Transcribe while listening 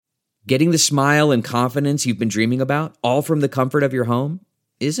Getting the smile and confidence you've been dreaming about, all from the comfort of your home,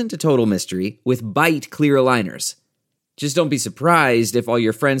 isn't a total mystery with Bite Clear Aligners. Just don't be surprised if all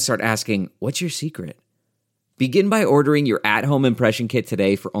your friends start asking, "What's your secret?" Begin by ordering your at-home impression kit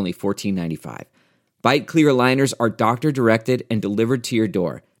today for only $14.95. Bite Clear Aligners are doctor-directed and delivered to your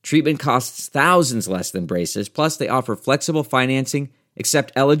door. Treatment costs thousands less than braces, plus they offer flexible financing,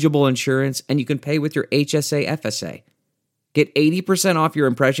 accept eligible insurance, and you can pay with your HSA FSA. Get 80% off your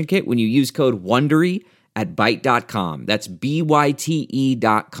impression kit when you use code WONDERY at Byte.com. That's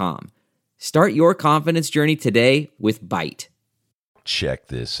BYTE.com. Start your confidence journey today with Byte. Check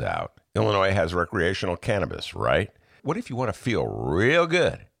this out. Illinois has recreational cannabis, right? What if you want to feel real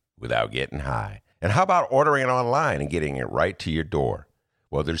good without getting high? And how about ordering it online and getting it right to your door?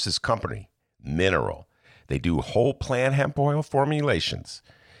 Well, there's this company, Mineral. They do whole plant hemp oil formulations.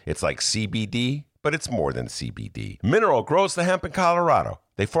 It's like CBD, but it's more than CBD. Mineral grows the hemp in Colorado.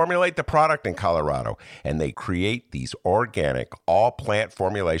 They formulate the product in Colorado, and they create these organic, all-plant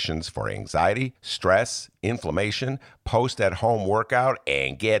formulations for anxiety, stress, inflammation, post-at-home workout,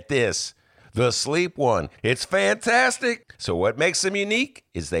 and get this, the sleep one. It's fantastic. So what makes them unique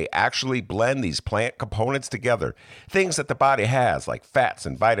is they actually blend these plant components together. Things that the body has, like fats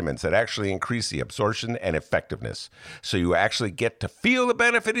and vitamins, that actually increase the absorption and effectiveness. So you actually get to feel the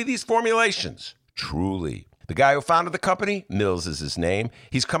benefit of these formulations. Truly. The guy who founded the company, Mills is his name.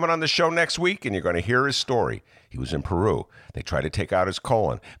 He's coming on the show next week, and you're going to hear his story. He was in Peru. They tried to take out his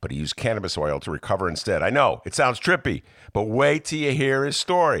colon, but he used cannabis oil to recover instead. I know, it sounds trippy, but wait till you hear his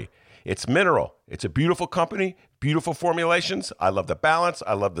story. It's Mineral. It's a beautiful company, beautiful formulations. I love the balance.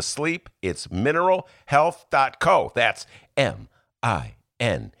 I love the sleep. It's mineralhealth.co. That's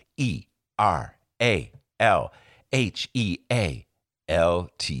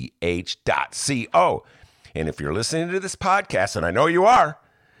mineralhealth.co. And if you're listening to this podcast, and I know you are,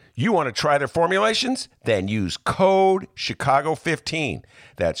 you want to try their formulations, then use code Chicago15.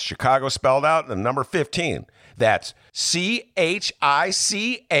 That's Chicago spelled out and the number 15. That's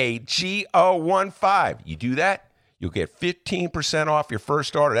CHICAGO15. You do that, you'll get 15% off your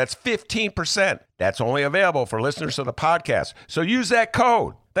first order. That's 15%. That's only available for listeners of the podcast. So use that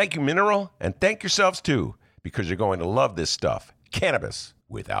code. Thank you, Mineral, and thank yourselves too, because you're going to love this stuff. Cannabis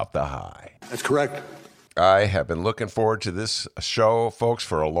without the high. That's correct. I have been looking forward to this show, folks,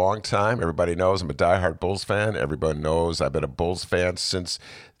 for a long time. Everybody knows I'm a diehard Bulls fan. Everybody knows I've been a Bulls fan since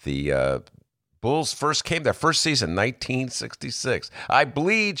the Bulls first came, their first season, 1966. I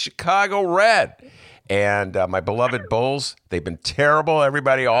bleed Chicago red. And my beloved Bulls, they've been terrible.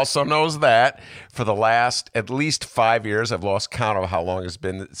 Everybody also knows that. For the last at least 5 years, I've lost count of how long it's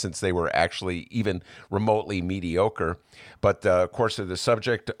been since they were actually even remotely mediocre. But, of course, they're the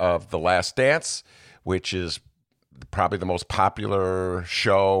subject of The Last Dance, which is probably the most popular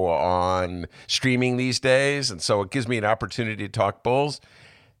show on streaming these days. And so it gives me an opportunity to talk Bulls.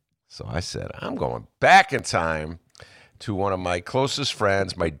 So I said, I'm going back in time to one of my closest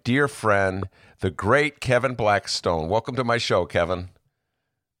friends, my dear friend, the great Kevin Blackistone. Welcome to my show, Kevin.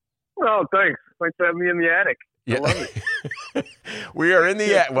 Well, thanks. Thanks for having me in the attic. Yeah. I love it. We are in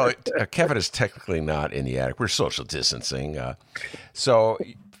the attic. Well, Kevin is technically not in the attic. We're social distancing. So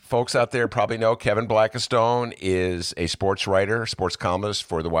folks out there probably know Kevin Blackistone is a sports writer, sports columnist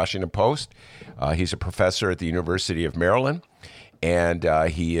for the Washington Post. He's a professor at the University of Maryland, and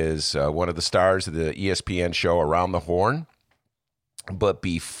he is one of the stars of the ESPN show Around the Horn. But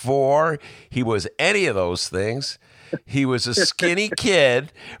before he was any of those things, he was a skinny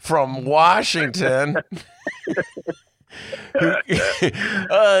kid from Washington.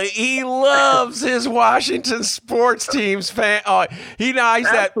 He loves his Washington sports teams.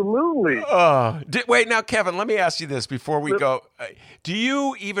 Absolutely. Wait, now, Kevin, let me ask you this before we go. Do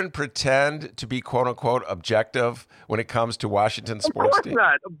you even pretend to be "quote unquote" objective when it comes to Washington sports teams? Of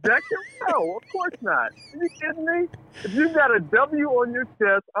course not. Objective? No, of course not. Are you kidding me? If you've got a W on your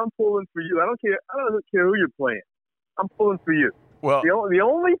chest, I'm pulling for you. I don't care who you're playing. I'm pulling for you. Well, the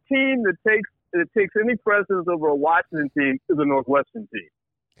only team that takes any precedence over a Washington team is a Northwestern team.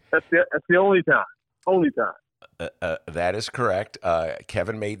 That's the only time. Only time. That is correct.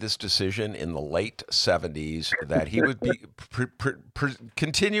 Kevin made this decision in the late 70s that he would be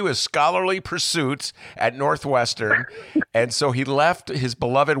continue his scholarly pursuits at Northwestern, and so he left his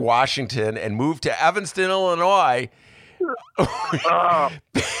beloved Washington and moved to Evanston, Illinois.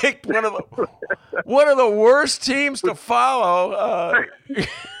 Picked one of the worst teams to follow.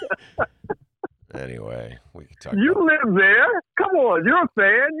 Anyway, we can talk. You live there. Come on, you're a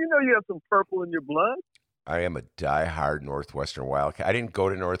fan. You know you have some purple in your blood. I am a diehard Northwestern Wildcat. I didn't go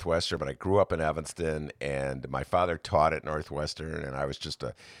to Northwestern, but I grew up in Evanston, and my father taught at Northwestern, and I was just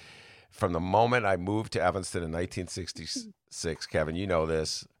from the moment I moved to Evanston in 1966, Kevin, you know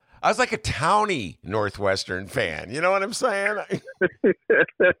this, I was like a townie Northwestern fan. You know what I'm saying?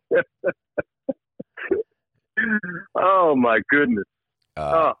 Oh, my goodness.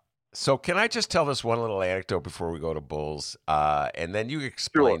 So can I just tell this one little anecdote before we go to Bulls? And then you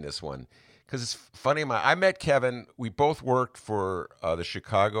explain this one. Because it's funny. I met Kevin. We both worked for the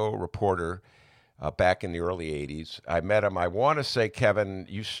Chicago Reporter back in the early 80s. I met him. I want to say, Kevin,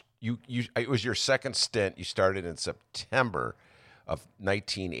 it was your second stint. You started in September of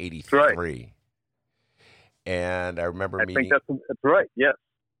 1983. Right. And I remember meeting. I think that's right, yes.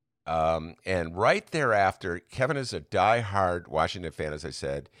 And right thereafter, Kevin is a diehard Washington fan, as I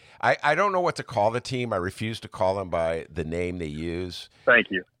said. I don't know what to call the team. I refuse to call them by the name they use. Thank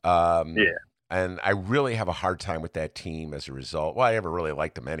you. Yeah. And I really have a hard time with that team as a result. Well, I never really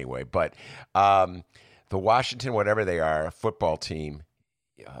liked them anyway. But the Washington, whatever they are, football team,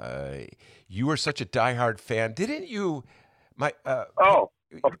 you were such a diehard fan. Didn't you?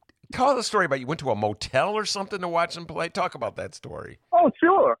 Tell the story about you went to a motel or something to watch them play. Talk about that story. Oh,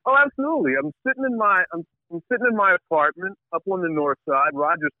 sure. Oh, absolutely. I'm sitting in my apartment up on the north side,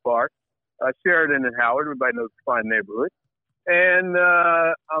 Rogers Park, Sheridan and Howard. Everybody knows the fine neighborhood. And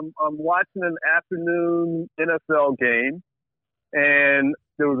I'm watching an afternoon NFL game, and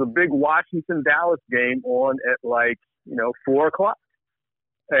there was a big Washington-Dallas game on at 4 o'clock,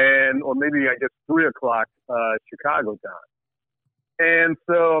 or maybe 3 o'clock Chicago time. And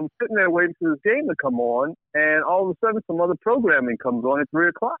so I'm sitting there waiting for this game to come on, and all of a sudden some other programming comes on at 3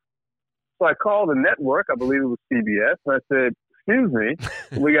 o'clock. So I called the network, I believe it was CBS, and I said, "Excuse me,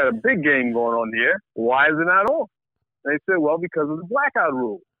 we got a big game going on here. Why is it not on?" And they said, "Well, because of the blackout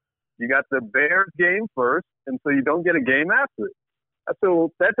rule. You got the Bears game first, and so you don't get a game after it." I said,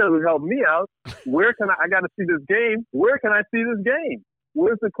 "Well, that doesn't help me out. Where can I got to see this game. Where can I see this game?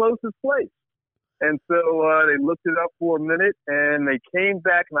 Where's the closest place?" And so they looked it up for a minute, and they came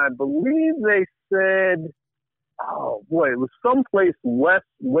back, and I believe they said, it was someplace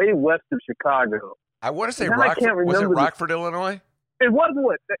way west of Chicago. I want to say Rockford. Was it Rockford, Illinois? It was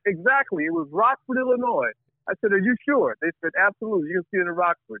exactly. It was Rockford, Illinois. I said, "Are you sure?" They said, "Absolutely. You can see it in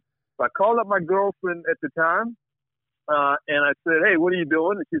Rockford." So I called up my girlfriend at the time, and I said, "Hey, what are you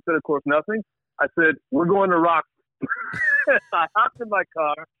doing?" And she said, "Of course, nothing." I said, "We're going to Rockford." I hopped in my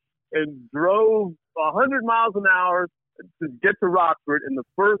car and drove 100 miles an hour to get to Rockford. And the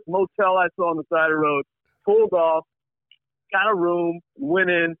first motel I saw on the side of the road, pulled off, got a room, went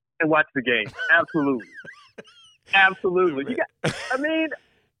in, and watched the game. Absolutely. Absolutely.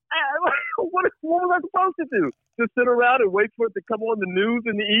 What was I supposed to do? Just sit around and wait for it to come on the news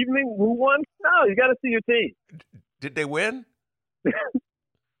in the evening? Who won? No, you got to see your team. Did they win?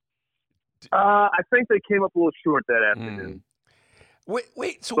 I think they came up a little short that afternoon.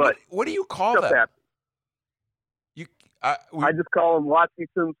 Wait. So what do you call that? I just call them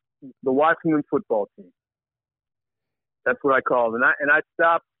the Washington football team. That's what I call them. And I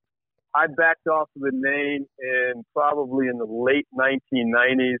backed off of the name probably in the late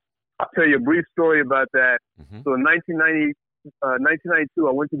 1990s. I'll tell you a brief story about that. Mm-hmm. So in 1992,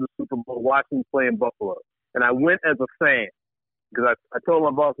 I went to the Super Bowl, Washington playing Buffalo. And I went as a fan because I told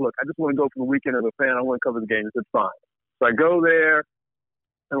my boss, "Look, I just want to go for the weekend as a fan. I want to cover the game." He said, "Fine." So I go there,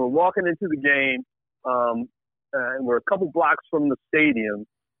 and we're walking into the game, and we're a couple blocks from the stadium,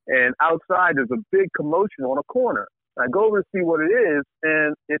 and outside there's a big commotion on a corner. And I go over to see what it is,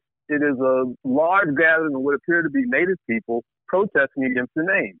 and it is a large gathering of what appear to be native people protesting against the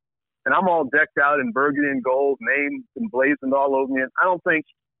name. And I'm all decked out in burgundy and gold, names emblazoned all over me, and I don't think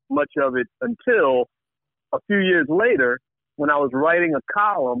much of it until a few years later when I was writing a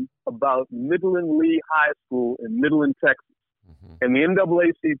column about Midland Lee High School in Midland, Texas. Mm-hmm. And the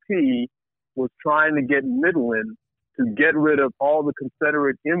NAACP was trying to get Midland to get rid of all the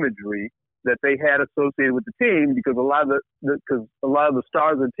Confederate imagery that they had associated with the team because a lot of the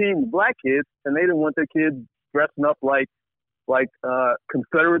stars of the team were black kids, and they didn't want their kids dressing up like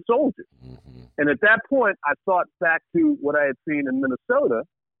Confederate soldiers. Mm-hmm. And at that point, I thought back to what I had seen in Minnesota,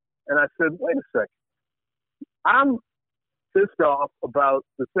 and I said, "Wait a second. I'm pissed off about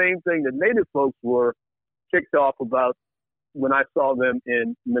the same thing that Native folks were kicked off about when I saw them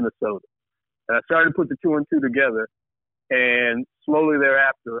in Minnesota." And I started to put the two and two together, and slowly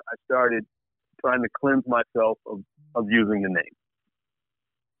thereafter, I started trying to cleanse myself of using the name.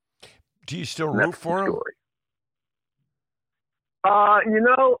 Do you still root for them? I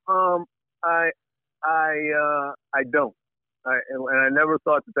don't. And I never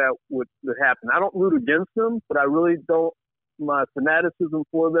thought that would happen. I don't root against them, but I really don't. My fanaticism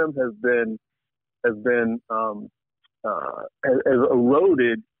for them has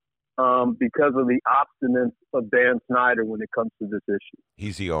eroded because of the obstinance of Dan Snyder when it comes to this issue.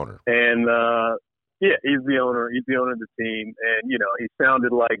 He's the owner. And, yeah, he's the owner. He's the owner of the team. And, you know, he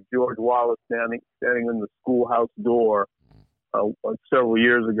sounded like George Wallace standing in the schoolhouse door several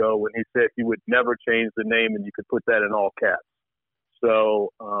years ago when he said he would never change the name, and you could put that in all caps.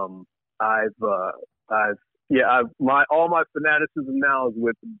 So all my fanaticism now is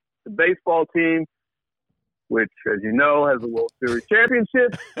with the baseball team, which, as you know, has a World Series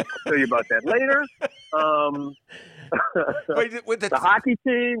championship. I'll tell you about that later. Wait, with the hockey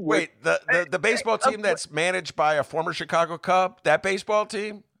team. The baseball team that's managed by a former Chicago Cub, that baseball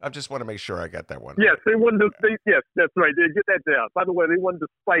team? I just want to make sure I got that one. Yes, they won. Yes, that's right. They get that down. By the way, they won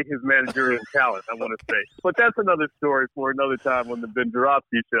despite his managerial talent, I want to say. But that's another story for another time on the Ben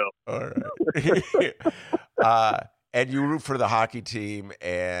Joravsky show. All right. And you root for the hockey team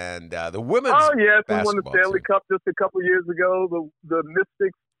and the women's Oh, yes. We basketball won the Stanley team. Cup just a couple years ago. The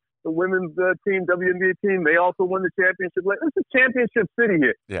Mystics, the women's team, WNBA team, they also won the championship. It's a championship city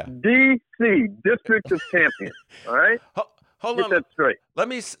here. Yeah. D.C., District of Champions. All right? Hold Get on. that straight. I'm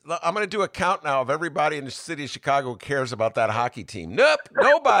going to do a count now of everybody in the city of Chicago who cares about that hockey team. Nope,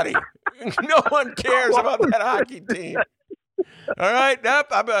 nobody. No one cares about that hockey team. All right, nope.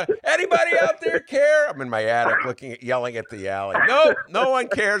 Anybody out there care? I'm in my attic yelling at the alley. Nope, no one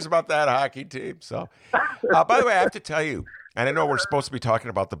cares about that hockey team. So, by the way, I have to tell you, and I know we're supposed to be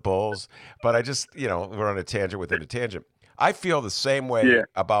talking about the Bulls, but I just, we're on a tangent within a tangent. I feel the same way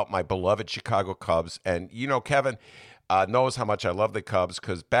about my beloved Chicago Cubs. And, Kevin knows how much I love the Cubs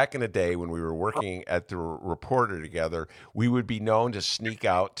because back in the day when we were working at the Reporter together, we would be known to sneak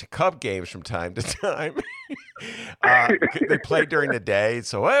out to Cub games from time to time. They played during the day.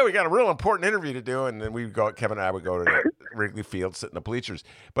 So, hey, we got a real important interview to do. And then Kevin and I would go to Wrigley Field, sit in the bleachers.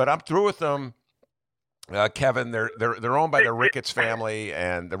 But I'm through with them. Kevin, they're owned by the Ricketts family,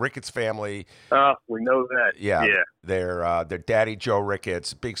 and the Ricketts family. We know that. Yeah. Their daddy Joe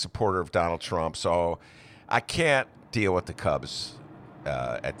Ricketts, big supporter of Donald Trump. So I can't deal with the Cubs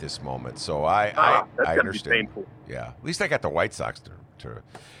at this moment. So I understand. Be painful. Yeah. At least I got the White Sox to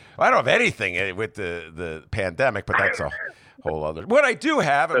I don't have anything with the pandemic, but that's a whole other. What I do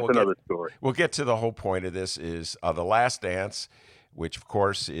have, and another story. We'll get to the whole point of this is The Last Dance, which of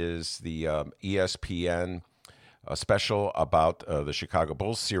course is the ESPN special about the Chicago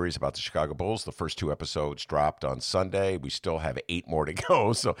Bulls, series about the Chicago Bulls. The first 2 episodes dropped on Sunday. We still have 8 more to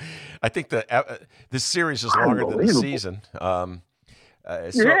go. So I think this series is longer than the season. Yeah,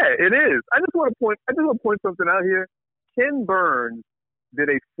 it is. I just want to point something out here. Ken Burns did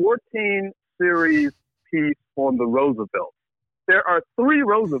a 14-series piece on the Roosevelts. There are 3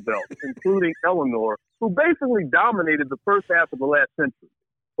 Roosevelts, including Eleanor, who basically dominated the first half of the last century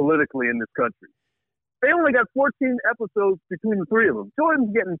politically in this country. They only got 14 episodes between the 3 of them.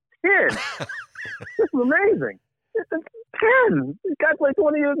 Jordan's getting 10. This is amazing. 10. This guy's like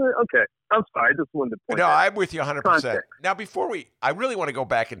 20 years. Okay. I'm sorry. I just wanted to point No, out. I'm with you 100%. Context. Now, I really want to go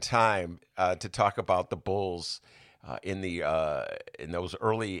back in time to talk about the Bulls in those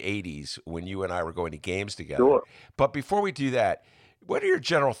early 80s when you and I were going to games together. Sure. But before we do that, what are your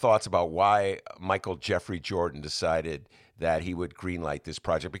general thoughts about why Michael Jeffrey Jordan decided that he would greenlight this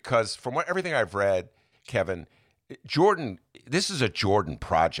project? Because from everything I've read, Kevin, this is a Jordan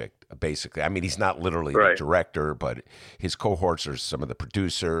project, basically. I mean, he's not literally the director, but his cohorts are some of the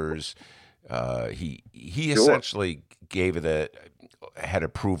producers. He essentially had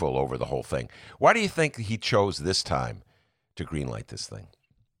approval over the whole thing. Why do you think he chose this time to greenlight this thing?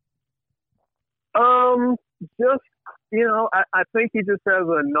 I think he just has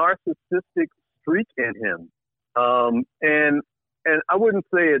a narcissistic streak in him. And I wouldn't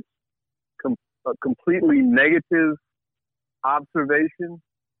say it's a completely negative observation,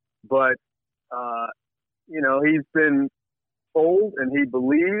 but, he's been told and he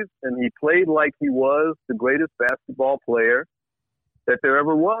believes and he played like he was the greatest basketball player that there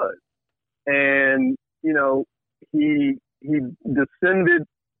ever was. And, he descended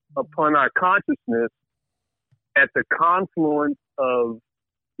upon our consciousness at the confluence of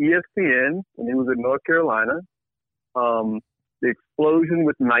ESPN when he was in North Carolina, the explosion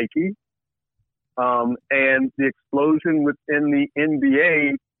with Nike, and the explosion within the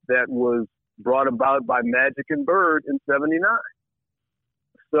NBA that was brought about by Magic and Bird in '79.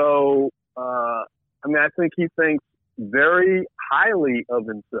 So, I think he thinks very highly of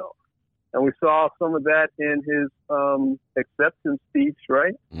himself. And we saw some of that in his acceptance speech,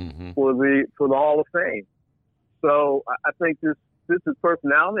 right, for the Hall of Fame. So I think this is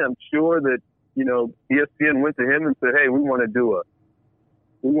personality. I'm sure that, ESPN went to him and said, hey, we want to do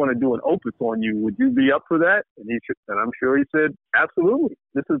we want to do an opus on you. Would you be up for that? And I'm sure he said, absolutely.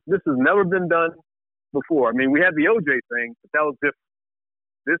 This has never been done before. I mean, we had the OJ thing, but that was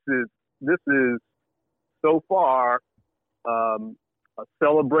different. This is so far a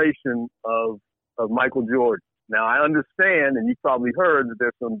celebration of Michael Jordan. Now, I understand, and you probably heard that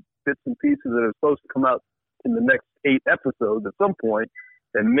there's some bits and pieces that are supposed to come out in the next 8 episodes at some point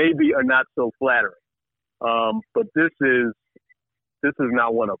that maybe are not so flattering. But this is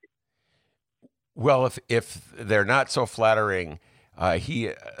not one of them. Well, if they're not so flattering,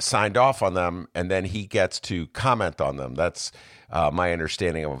 he signed off on them, and then he gets to comment on them. That's my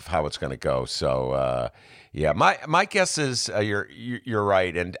understanding of how it's going to go. So, yeah, my guess is you're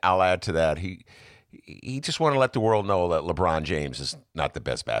right, and I'll add to that. He just wanted to let the world know that LeBron James is not the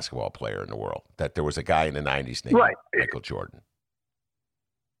best basketball player in the world. That there was a guy in the '90s named Michael Jordan.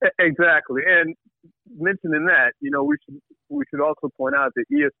 Exactly, and mentioning that, we should also point out that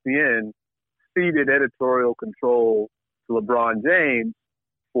ESPN ceded editorial control to LeBron James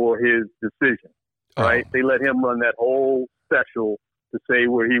for his decision. Right? They let him run that whole special to say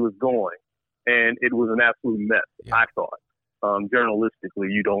where he was going, and it was an absolute mess. Yeah. I thought.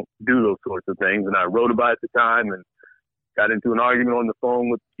 Journalistically, you don't do those sorts of things. And I wrote about it at the time and got into an argument on the phone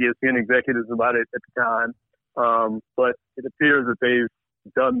with ESPN executives about it at the time. But it appears that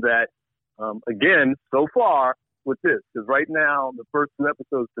they've done that again so far with this. Because right now, the first 2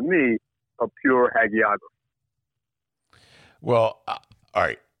 episodes to me are pure hagiography. Well, all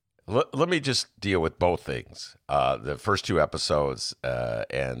right. Let me just deal with both things. The first 2 episodes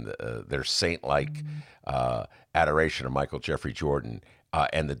and their saint-like adoration of Michael Jeffrey Jordan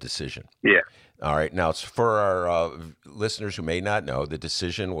and The Decision. Yeah. All right. Now, for our listeners who may not know, The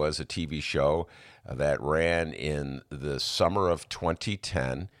Decision was a TV show that ran in the summer of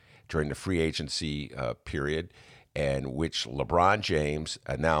 2010 during the free agency period, and which LeBron James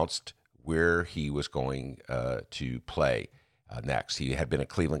announced where he was going to play next. He had been a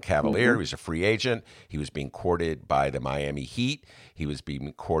Cleveland Cavalier. He was a free agent. He was being courted by the Miami Heat. He was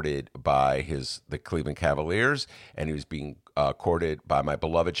being courted by the Cleveland Cavaliers, and he was being courted by my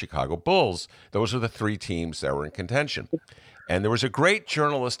beloved Chicago Bulls. Those are the 3 teams that were in contention. And there was a great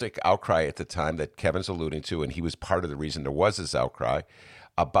journalistic outcry at the time that Kevin's alluding to, and he was part of the reason there was this outcry,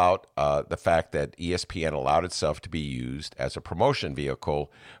 about the fact that ESPN allowed itself to be used as a promotion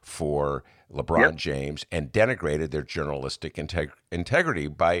vehicle for LeBron James and denigrated their journalistic integrity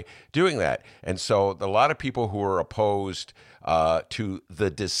by doing that. And so a lot of people who were opposed to The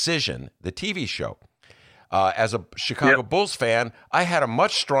Decision, the TV show, as a Chicago Bulls fan, I had a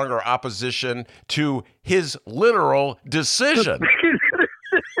much stronger opposition to his literal decision.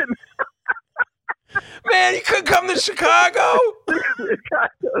 Man, you couldn't come to Chicago.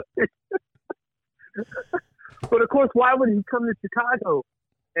 But of course, why would he come to Chicago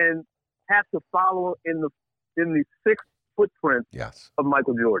and have to follow in the 6 footprints of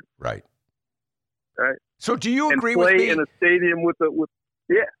Michael Jordan? Right. Right. So, do you agree with me? Play in a stadium with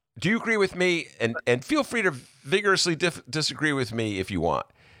Do you agree with me? And feel free to vigorously disagree with me if you want.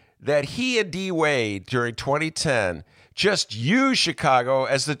 That he and D Wade during 2010 just used Chicago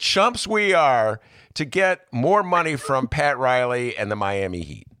as the chumps we are to get more money from Pat Riley and the Miami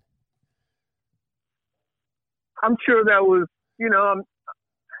Heat. I'm sure that was,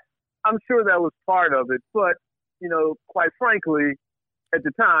 I'm sure that was part of it. But, quite frankly, at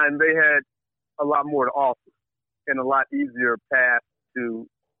the time, they had a lot more to offer and a lot easier path to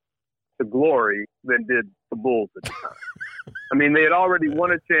glory than did the Bulls at the time. I mean, they had already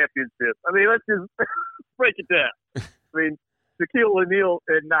won a championship. I mean, let's just break it down. I mean, Shaquille O'Neal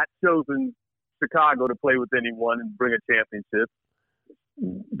had not chosen Chicago to play with anyone and bring a championship.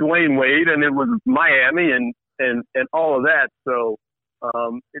 Dwayne Wade, and it was Miami and all of that. So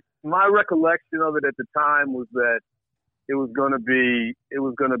my recollection of it at the time was that it was going to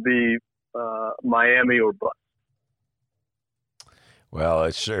be Miami or bust. Well,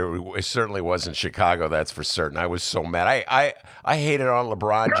 it certainly wasn't Chicago, that's for certain. I was so mad. I hated on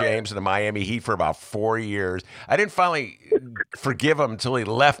LeBron James and the Miami Heat for about 4 years. I didn't finally forgive him until he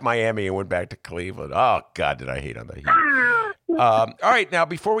left Miami and went back to Cleveland. Oh, God, did I hate on the Heat. All right, now,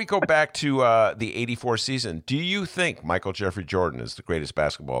 before we go back to the 84 season, do you think Michael Jeffrey Jordan is the greatest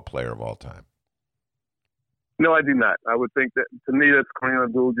basketball player of all time? No, I do not. I would think that, to me, that's Kareem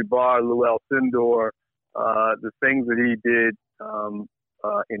Abdul-Jabbar, Lou Alcindor, the things that he did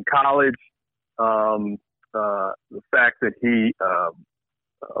in college, the fact that he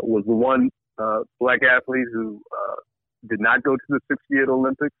was the one black athlete who did not go to the 68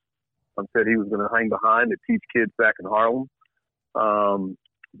 Olympics, said he was going to hang behind to teach kids back in Harlem.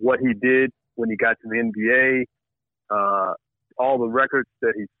 What he did when he got to the NBA, all the records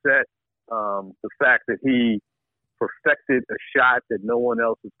that he set, the fact that he perfected a shot that no one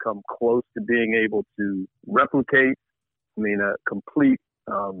else has come close to being able to replicate. I mean, a complete.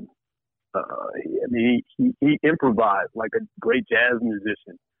 He improvised like a great jazz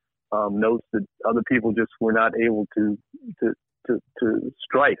musician. Notes that other people just were not able to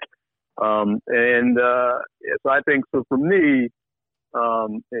strike. So I think so. For me,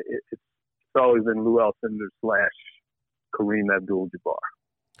 it's always been Lou Alcindor / Kareem Abdul-Jabbar,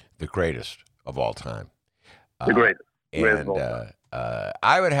 the greatest of all time. The greatest. And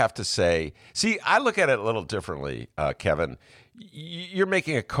I would have to say, see, I look at it a little differently, Kevin. You're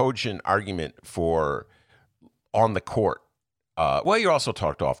making a cogent argument for on the court. Well, you also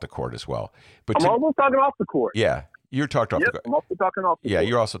talked off the court as well. But I'm also talking off the court. Yeah, you're talked off the court. I'm also talking off the court. Yeah,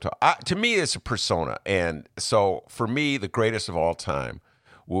 you're also talking. To me, it's a persona. And so for me, the greatest of all time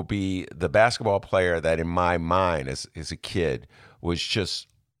will be the basketball player that in my mind as a kid was just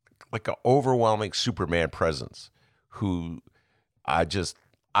like an overwhelming Superman presence who I just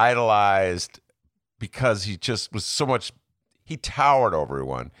idolized because he just was so much, he towered over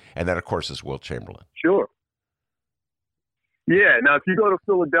everyone. And that, of course, is Wilt Chamberlain. Sure. Yeah. Now, if you go to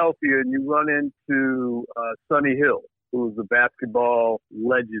Philadelphia and you run into Sonny Hill, who was a basketball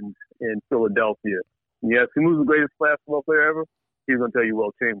legend in Philadelphia, and you ask him who's the greatest basketball player ever, he's going to tell you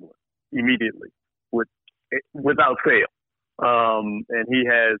Wilt Chamberlain immediately, without fail. And he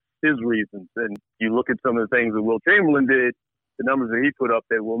has his reasons. And you look at some of the things that Wilt Chamberlain did, the numbers that he put up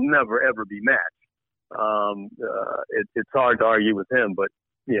there will never, ever be matched. It's hard to argue with him. But,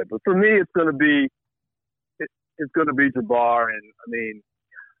 yeah, but for me, it's going to be Jabbar. And, I mean,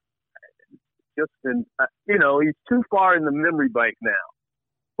 he's too far in the memory bank now.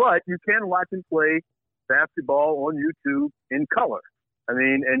 But you can watch him play basketball on YouTube in color. I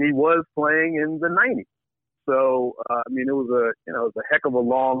mean, and he was playing in the 90s. So, it was a heck of a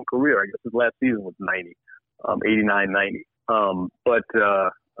long career. I guess his last season was 90, 89, 90.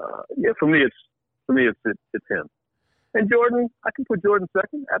 For me, it's him. And Jordan, I can put Jordan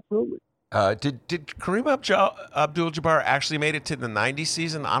second. Absolutely. Did Kareem Abdul-Jabbar actually made it to the 90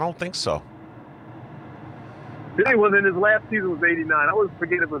 season? I don't think so. Well, then his last season was 89. I always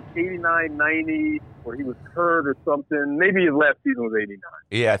forget if it was 89, 90, or he was hurt or something. Maybe his last season was 89.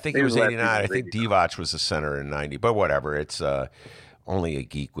 Yeah, I think it was 89. I think Divac was the center in 90. But whatever. It's only a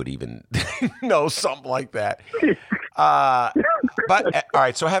geek would even know something like that. But all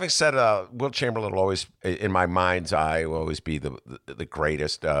right, so having said Wilt Chamberlain will always, in my mind's eye, will always be the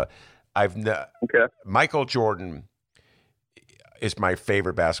greatest. Michael Jordan is my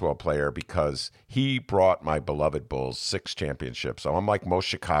favorite basketball player because he brought my beloved Bulls 6 championships. So unlike most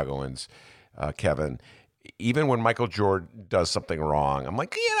Chicagoans, Kevin, even when Michael Jordan does something wrong, I'm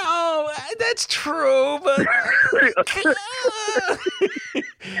like, that's true, but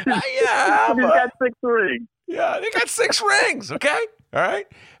yeah, he's got 6 rings. Yeah, they got 6 rings. Okay, all right.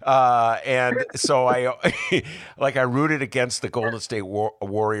 And so I rooted against the Golden State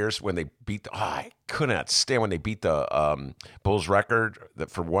Warriors when they beat. I could not stand when they beat the Bulls record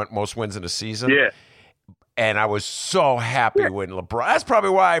for most wins in a season. Yeah. And I was so happy when LeBron. That's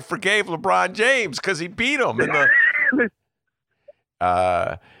probably why I forgave LeBron James, because he beat him. He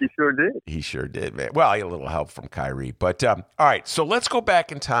sure did. He sure did, man. Well, he had a little help from Kyrie. But all right, so let's go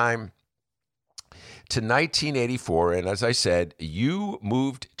back in time to 1984. And as I said, you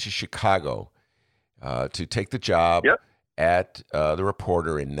moved to Chicago to take the job at the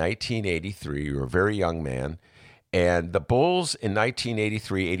Reporter in 1983. You were a very young man. And the Bulls in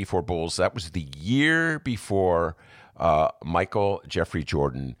 1983-84 Bulls, that was the year before Michael Jeffrey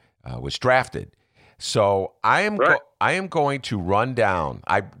Jordan was drafted. So I am going to run down.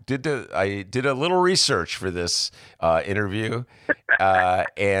 I did a little research for this interview,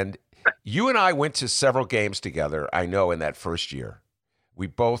 and you and I went to several games together. I know in that first year,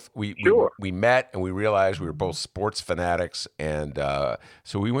 we met and we realized we were both sports fanatics, and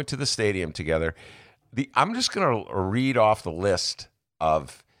so we went to the stadium together. I'm just going to read off the list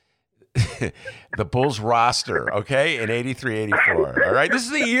of the Bulls roster, okay, in 83-84. All right, this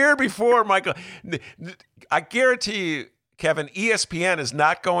is the year before Michael. I guarantee you, Kevin, ESPN is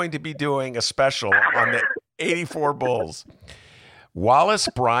not going to be doing a special on the 84 Bulls. Wallace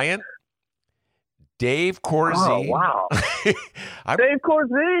Bryant, Dave Corzine. Oh, wow. Dave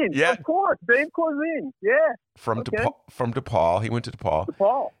Corzine. Yeah. Of course. Dave Corzine. Yeah. From DePaul. He went to DePaul.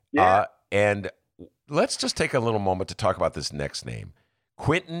 DePaul. Yeah. And let's just take a little moment to talk about this next name.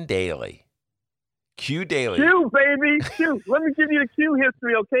 Quentin Daly. Q Daly. Q, baby. Q. Let me give you the Q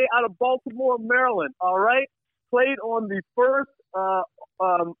history, okay? Out of Baltimore, Maryland, all right? Played on the first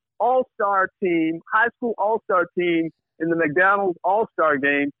all-star team, high school all-star team in the McDonald's All-Star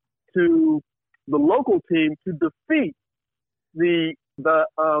game to the local team to defeat the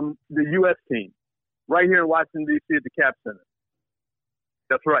U.S. team right here in Washington, D.C. at the Cap Center.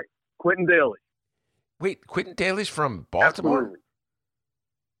 That's right. Quentin Daly. Wait, Quentin Daly's from Baltimore?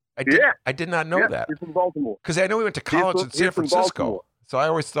 Absolutely. I did not know that. He's from Baltimore. Because I know he went to college in San Francisco. So I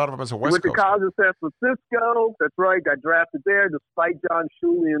always thought of him as a West Coast. He went to college in San Francisco. That's right. Got drafted there despite John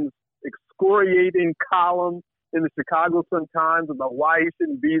Schulian's excoriating column in the Chicago Sun-Times about why he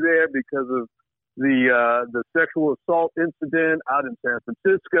shouldn't be there because of the sexual assault incident out in San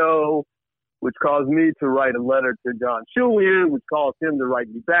Francisco, which caused me to write a letter to John Schulian, which caused him to write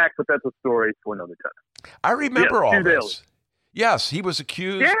me back. But that's a story for another time. I remember all this. Yes, he was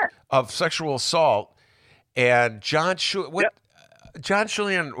accused of sexual assault, and John Schulian, John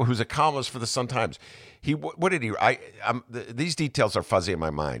Schulian, who's a columnist for the Sun-Times, what did he? These details are fuzzy in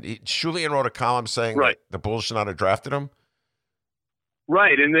my mind. Schulian wrote a column saying that the Bulls should not have drafted him.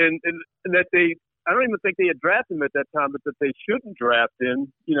 Right, and then that I don't even think they had drafted him at that time, but that they shouldn't draft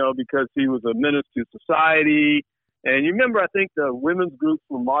him, because he was a menace to society. And you remember, I think the women's groups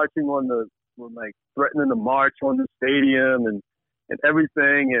were marching threatening to march on the stadium and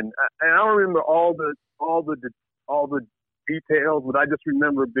everything. And I don't remember all the details, but I just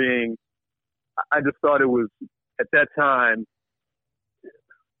remember I just thought it was at that time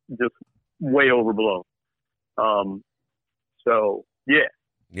just way overblown.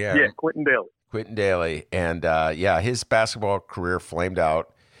 Quentin Daly. Quentin Daly, and his basketball career flamed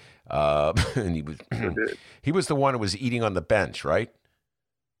out, and he was the one who was eating on the bench, right?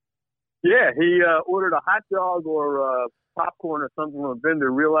 Yeah, he ordered a hot dog or popcorn or something from a vendor,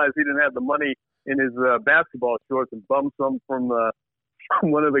 realized he didn't have the money in his basketball shorts, and bummed some from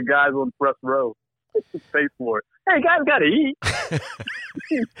one of the guys on the press row. Face for it. Hey, guys got to eat.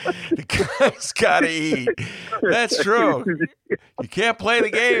 The guys got to eat. That's true. You can't play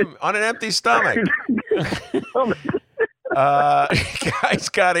the game on an empty stomach. Guys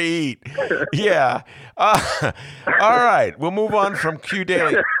got to eat. Yeah. All right. We'll move on from Q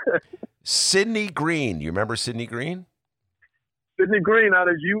Daly. Sidney Green. You remember Sidney Green? Sidney Green out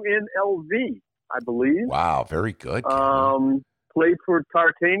of UNLV, I believe. Wow. Very good. Played for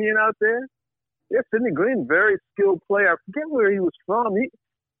Tartanian out there. Yeah, Sidney Green, very skilled player. I forget where he was from.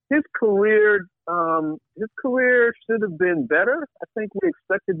 His career should have been better. I think we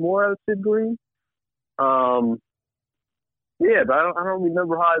expected more out of Sid Green. But I don't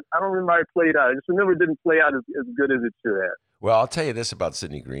remember how he played out. I just remember it didn't play out as good as it should have. Well, I'll tell you this about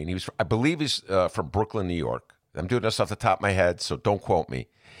Sidney Green. I believe he's from Brooklyn, New York. I'm doing this off the top of my head, so don't quote me.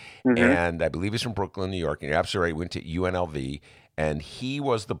 Mm-hmm. And I believe he's from Brooklyn, New York. And you're absolutely right. He went to UNLV. And he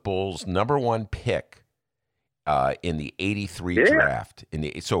was the Bulls' number 1 pick in the '83 draft.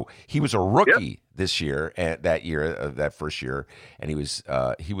 So he was a rookie this year, and that first year, and he was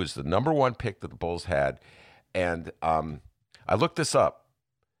the number 1 pick that the Bulls had. And I looked this up,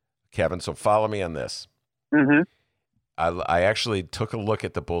 Kevin. So follow me on this. Mm-hmm. I actually took a look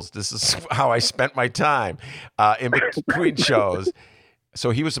at the Bulls. This is how I spent my time in between shows.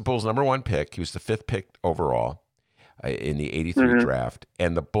 So he was the Bulls' number 1 pick. He was the 5th pick overall in the '83 draft,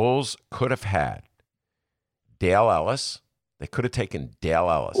 and the Bulls could have had Dale Ellis. They could have taken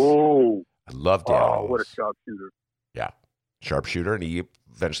Dale Ellis. Oh, I love Dale Ellis. What a sharpshooter! Yeah, sharpshooter, and he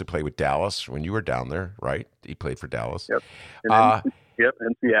eventually played with Dallas when you were down there, right? He played for Dallas. Yep. And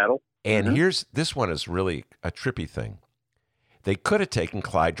Seattle. And this one is really a trippy thing. They could have taken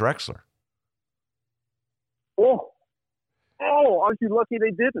Clyde Drexler. Oh, aren't you lucky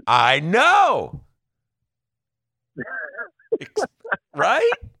they didn't? I know.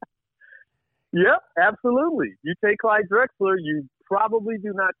 Right? Yep, absolutely. You take Clyde Drexler, you probably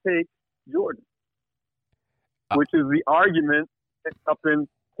do not take Jordan, which is the argument up in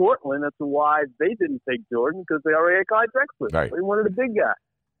Portland as to why they didn't take Jordan, because they already had Clyde Drexler. Right. They wanted a big guy.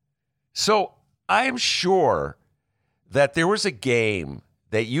 So I'm sure that there was a game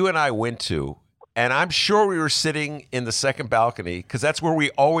that you and I went to, and I'm sure we were sitting in the second balcony, because that's where we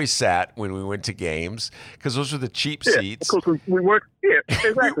always sat when we went to games, because those were the cheap seats. Because we worked,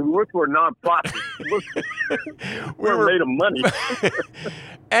 exactly. We worked for a nonprofit. We were made of money.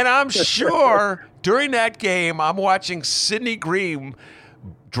 And I'm sure during that game, I'm watching Sidney Green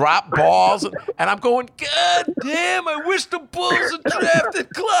drop balls, and I'm going, God damn, I wish the Bulls had drafted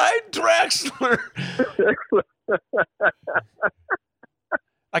Clyde Drexler.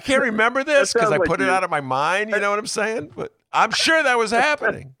 I can't remember this because I put it out of my mind, you know what I'm saying? But I'm sure that was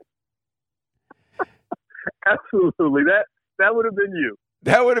happening. Absolutely. That would have been you.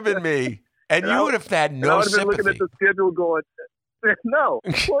 That would have been me. And you would have had no sympathy. I would have been looking at the schedule going, no,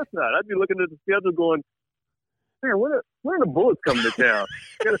 of course not. I'd be looking at the schedule going, man, When are the Bullets coming to town?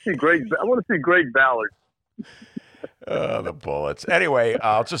 I want to see Greg Ballard. The Bullets. Anyway,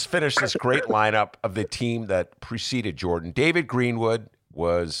 I'll just finish this great lineup of the team that preceded Jordan. David Greenwood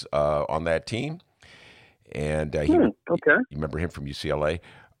was on that team, and you remember him from UCLA.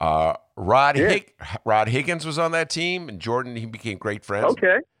 Rod Higgins was on that team, and Jordan, he became great friends.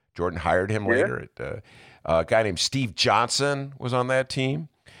 Okay. Jordan hired him later. A guy named Steve Johnson was on that team.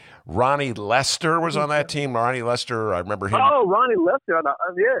 Ronnie Lester was on that team. Ronnie Lester, I remember him. Oh, Ronnie Lester, out of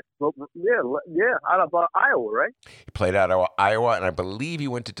Iowa, right? He played out of Iowa, and I believe he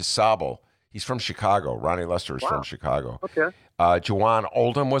went to DeSable. He's from Chicago. Ronnie Lester is from Chicago. Okay. Juwan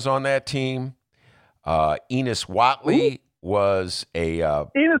Oldham was on that team. Enos Watley was a...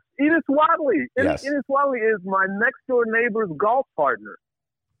 Enos Watley. Yes. Enos Watley is my next-door neighbor's golf partner.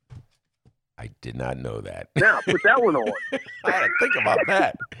 I did not know that. Now, put that one on. I had to think about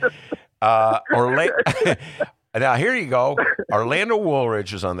that. Now, here you go. Orlando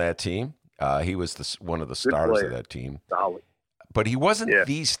Woolridge was on that team. He was one of the stars of that team. Solid. But he wasn't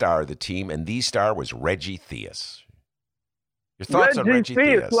the star of the team, and the star was Reggie Theus. Your thoughts on Reggie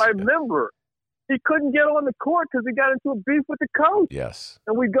Theus? Who I remember. He couldn't get on the court because he got into a beef with the coach. Yes.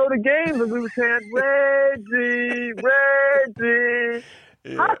 And we'd go to games, and we would chant, Reggie.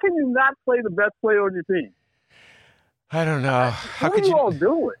 Yeah. How can you not play the best player on your team? I don't know. What are you all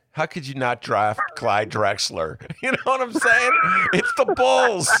doing? How could you not draft Clyde Drexler? You know what I'm saying? It's the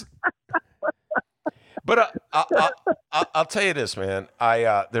Bulls. But I'll tell you this, man.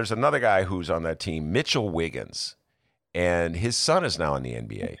 There's another guy who's on that team, Mitchell Wiggins, and his son is now in the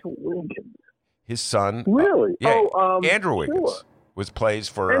NBA. Mitchell Wiggins. His son, really? Andrew Wiggins plays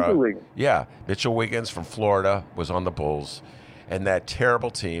for. Andrew Wiggins. Yeah, Mitchell Wiggins from Florida was on the Bulls. And that terrible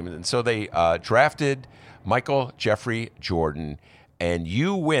team. And so they drafted Michael Jeffrey Jordan, and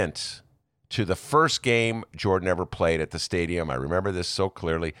you went to the first game Jordan ever played at the stadium. I remember this so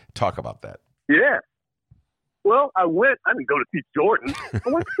clearly. Talk about that. Yeah. Well, I didn't go to see Jordan. I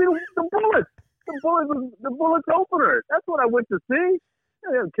went to see the Bullets. The Bullets opener. That's what I went to see.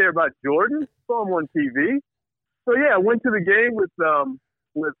 I didn't care about Jordan. Saw him on TV. So, yeah, I went to the game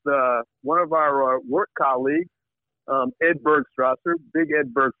with one of our work colleagues, Ed Bergstrasser, big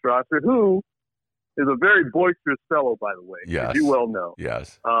Ed Bergstrasser, who is a very boisterous fellow, by the way, as you well know.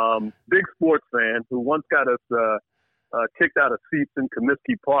 Yes. Big sports fan who once got us kicked out of seats in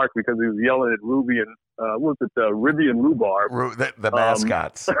Comiskey Park because he was yelling at Ruby and Ribby and Rhubarb. The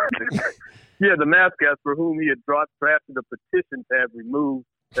mascots. Yeah, the mascots for whom he had drafted a petition to have removed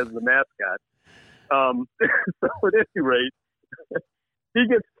as the mascot. So at any rate, he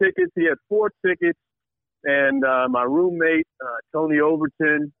gets tickets. He had 4 tickets. And my roommate, Tony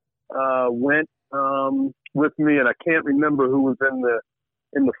Overton, went with me, and I can't remember who was in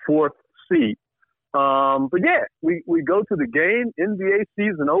the 4th seat. But yeah, we go to the game, NBA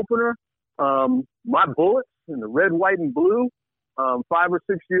season opener. My Bullets in the red, white, and blue, 5 or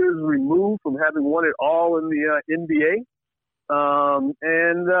 6 years removed from having won it all in the NBA.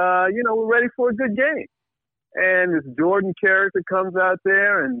 We're ready for a good game. And this Jordan character comes out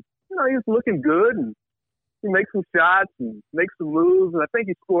there, and he's looking good, and he makes some shots and makes some moves, and I think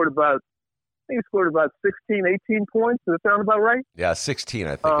he scored about 16, 18 points. Does that sound about right? Yeah, 16,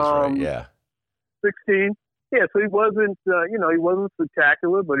 I think is right. Yeah, 16. Yeah, so he wasn't, he wasn't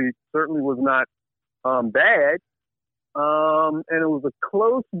spectacular, but he certainly was not bad. And it was a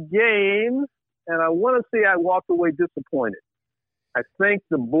close game, and I want to say I walked away disappointed. I think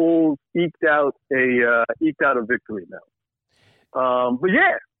the Bulls eked out a victory now. But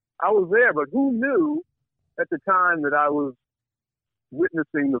yeah, I was there, but who knew at the time that I was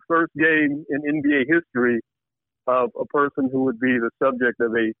witnessing the first game in NBA history of a person who would be the subject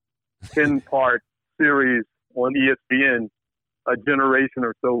of a 10-part series on ESPN a generation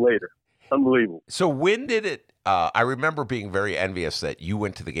or so later. Unbelievable. So when did it I remember being very envious that you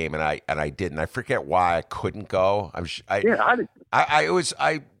went to the game and I didn't. I forget why I couldn't go. I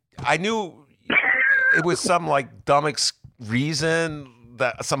knew it was some like dumb reason,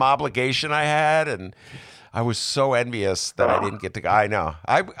 that some obligation I had, and I was so envious that I didn't get to go. I know.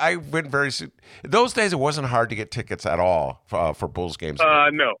 I went very soon. Those days, it wasn't hard to get tickets at all for Bulls games.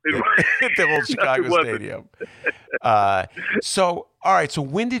 No. At the old Chicago Stadium. So, all right. So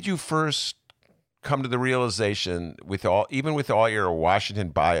when did you first come to the realization, even with all your Washington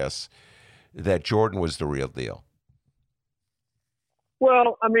bias, that Jordan was the real deal?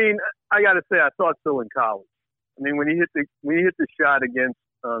 Well, I mean, I got to say, I thought so in college. I mean, when he hit the shot against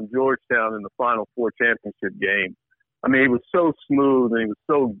Georgetown in the Final Four championship game, I mean, he was so smooth and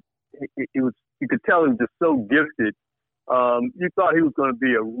you could tell he was just so gifted. You thought he was going to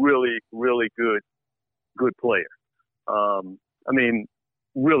be a really, really good player. I mean,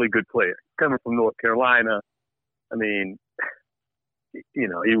 really good player. Coming from North Carolina, I mean, you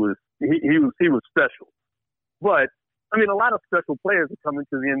know, he was special. But I mean, a lot of special players are coming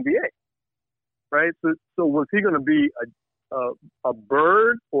to the NBA, right? So was he going to be a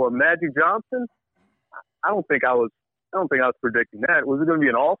Bird or a Magic Johnson? I don't think I was predicting that. Was it going to be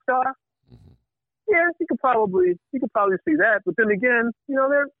an All-Star? Yeah, you could probably see that. But then again, you know,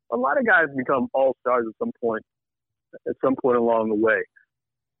 there a lot of guys become All-Stars at some point along the way.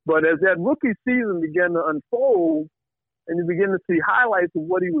 But as that rookie season began to unfold, and you begin to see highlights of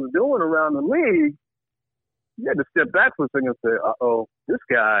what he was doing around the league, you had to step back for a second and say, "Uh-oh, this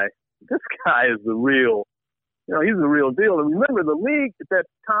guy is the real, you know, he's the real deal." And remember, the league at that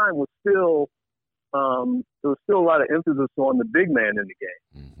time was still, there was still a lot of emphasis on the big man in the game.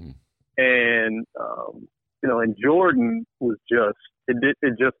 Mm-hmm. And, you know, and Jordan was it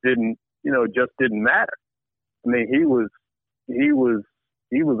just didn't matter. I mean, he was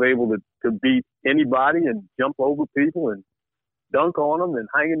able to beat anybody and jump over people and dunk on them and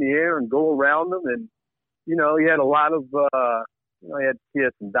hang in the air and go around them. And, you know, he had a lot of, you know, he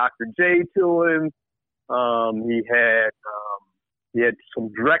had some Dr. J to him. He had some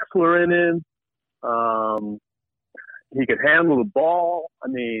Drexler in him. He could handle the ball. I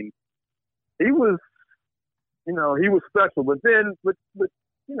mean, he was special. But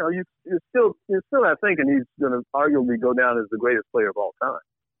you know, you're still not thinking he's going to arguably go down as the greatest player of all time.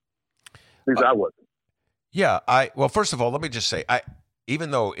 At least I wasn't. Yeah. Well, first of all, let me just say, even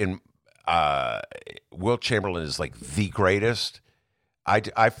though Wilt Chamberlain is like the greatest,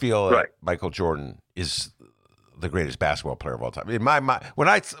 I feel right. Like Michael Jordan is the greatest basketball player of all time. In my mind, when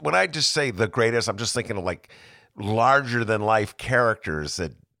I just say the greatest, I'm just thinking of like larger than life characters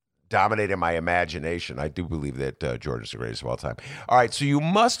that dominated my imagination. I do believe that Jordan's the greatest of all time. All right, so you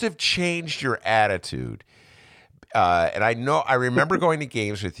must have changed your attitude. And I remember going to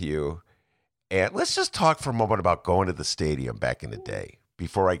games with you. And let's just talk for a moment about going to the stadium back in the day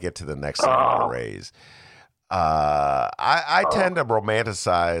before I get to the next thing I want to raise. I tend to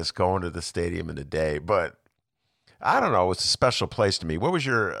romanticize going to the stadium in the day, but I don't know. It's a special place to me. What's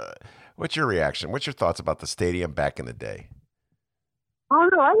your reaction? What's your thoughts about the stadium back in the day? Oh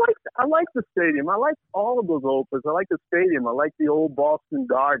no, I like the stadium. I like all of those old places. I like the stadium. I like the old Boston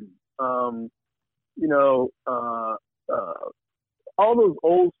Garden. You know, all those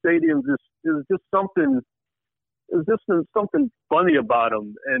old stadiums is just something. It was just something funny about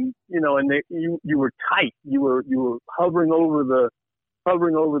them, and you know, and you were tight. You were hovering over the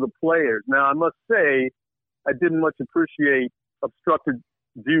players. Now I must say, I didn't much appreciate obstructed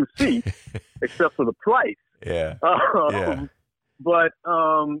view seats, except for the price. Yeah. Yeah. But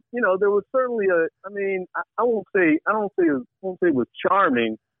you know, there was certainly I won't say it was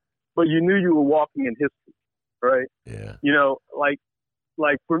charming, but you knew you were walking in history, right? Yeah. You know, like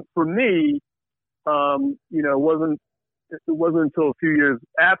for me, you know, it wasn't until a few years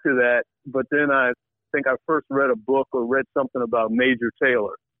after that, but then I think I first read a book or read something about Major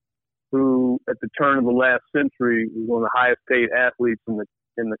Taylor, who at the turn of the last century was one of the highest paid athletes in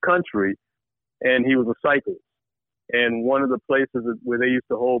the country, and he was a cyclist. And one of the places where they used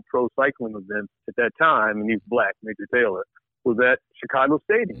to hold pro cycling events at that time, and he's black, Major Taylor, was at Chicago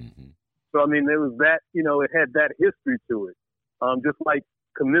Stadium. Mm-hmm. So, I mean, there was that, you know, it had that history to it. Just like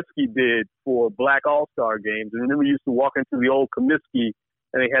Comiskey did for Black All-Star games. And remember, you used to walk into the old Comiskey,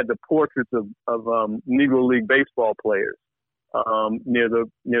 and they had the portraits of Negro League baseball players near the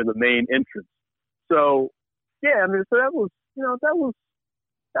main entrance. So, yeah, I mean, so that was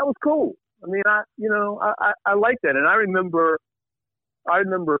cool. I mean, I like that. And I remember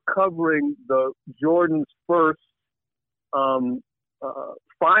covering the Jordan's first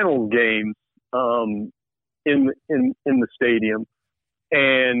final games in the stadium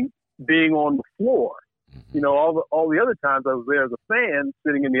and being on the floor. You know, all the other times I was there as a fan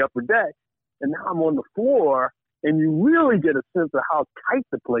sitting in the upper deck, and now I'm on the floor, and you really get a sense of how tight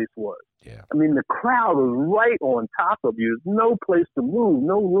the place was. Yeah. I mean, the crowd was right on top of you. There's no place to move,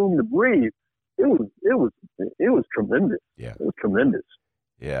 no room to breathe. It was tremendous. Yeah. It was tremendous.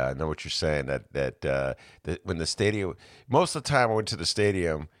 Yeah, I know what you're saying. That when the stadium, most of the time I went to the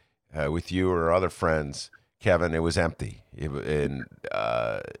stadium with you or other friends, Kevin, it was empty.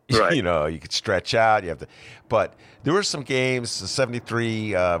 Right. You know, you could stretch out. But there were some games, the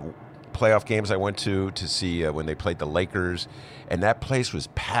 '73 playoff games I went to see when they played the Lakers, and that place was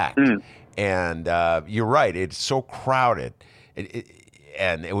packed. And you're right, it's so crowded.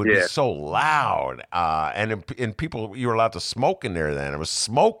 and it would be so loud. And people, you were allowed to smoke in there then. It was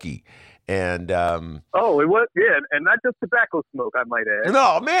smoky. And it was, and not just tobacco smoke, I might add.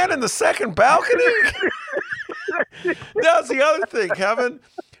 No, man, in the second balcony. That's the other thing, Kevin. In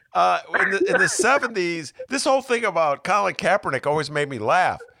the 70s, this whole thing about Colin Kaepernick always made me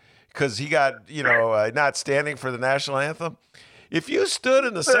laugh because he got, not standing for the national anthem. If you stood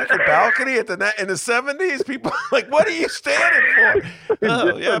in the second balcony in the 70s, people were like, what are you standing for?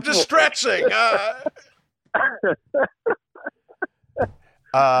 Oh, yeah, I'm just stretching.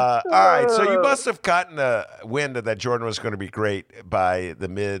 All right, so you must have gotten a wind that Jordan was going to be great by the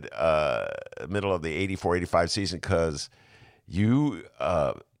middle of the 84-85 season because you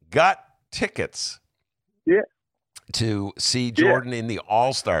got tickets to see Jordan in the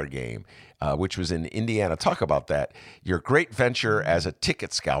All-Star game, which was in Indiana. Talk about that. Your great venture as a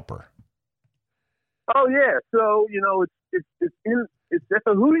ticket scalper. Oh, yeah. So, it's at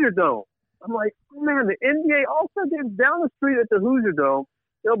the Hoosier Dome. I'm like, man, the NBA All-Star game's down the street at the Hoosier Dome.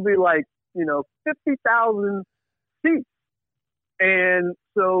 There'll be 50,000 seats. And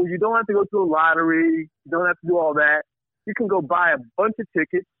so you don't have to go to a lottery. You don't have to do all that. You can go buy a bunch of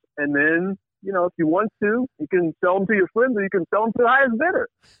tickets. And then, if you want to, you can sell them to your friends or you can sell them to the highest bidder.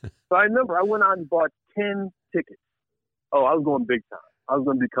 So I remember I went out and bought 10 tickets. Oh, I was going big time. I was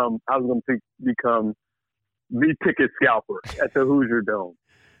going to become the ticket scalper at the Hoosier Dome.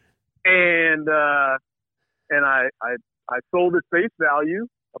 And I sold at face value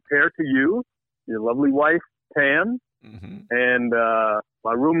a pair to you, your lovely wife, Pam, and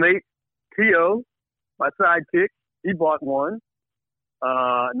my roommate, Tio, my sidekick. He bought one.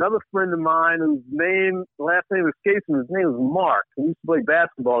 Another friend of mine whose last name escapes me, his name was Mark. We used to play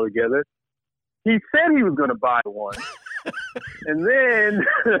basketball together. He said he was going to buy one. And then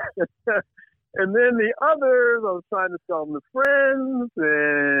the others, I was trying to sell them to friends,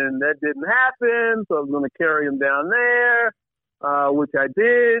 and that didn't happen. So I was going to carry them down there, which I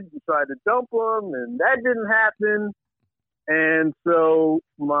did. Tried to dump them, and that didn't happen. And so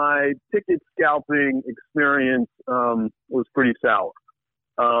my ticket scalping experience was pretty sour.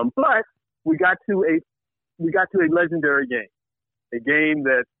 But we got to a legendary game, a game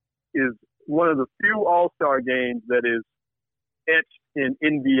that is one of the few All-Star games that is etched in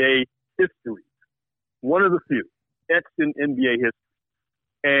NBA history. One of the few etched in NBA history.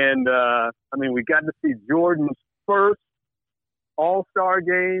 And, we got to see Jordan's first All-Star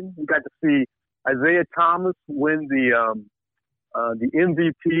game. We got to see Isaiah Thomas win the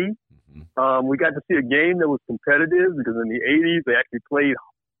MVP. We got to see a game that was competitive because in the 80s they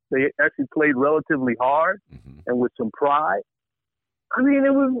actually played relatively hard and with some pride.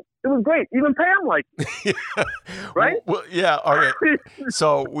 It was great. Even Pam liked it. Right? Well, yeah. All right.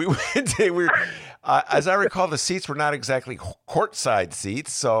 So we went to, as I recall, the seats were not exactly courtside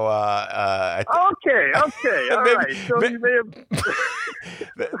seats. So okay. All right. So you may have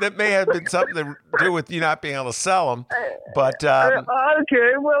that may have been something to do with you not being able to sell them. But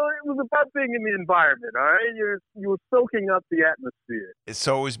okay. Well, it was about being in the environment. All right. You were soaking up the atmosphere.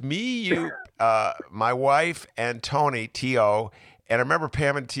 So it was me, you, my wife, and Tony T.O. And I remember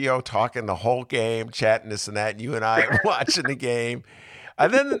Pam and Tio talking the whole game, chatting this and that, and you and I watching the game.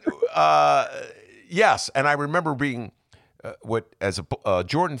 And then, yes, and I remember being, as a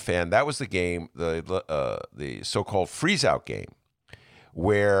Jordan fan, that was the game, the so-called freeze-out game,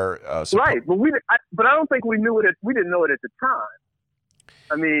 where right, but I don't think we knew it. We didn't know it at the time.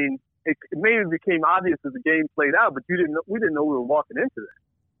 It maybe became obvious as the game played out, but we didn't know we were walking into that.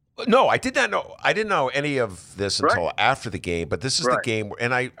 No, I did not know. I didn't know any of this until after the game, but this is the game.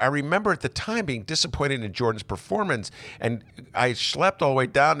 And I remember at the time being disappointed in Jordan's performance, and I schlepped all the way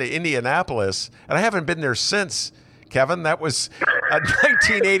down to Indianapolis, and I haven't been there since, Kevin. That was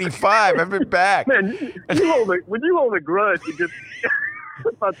 1985. I've been back. Man, when you hold a grudge against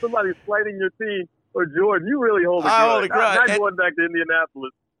about somebody slighting your team or Jordan, you really hold a grudge. I hold a grudge. I'm not going back to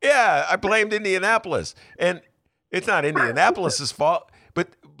Indianapolis. Yeah, I blamed Indianapolis. And it's not Indianapolis' fault.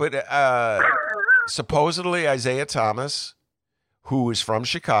 But supposedly Isaiah Thomas, who is from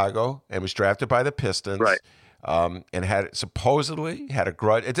Chicago and was drafted by the Pistons, and supposedly had a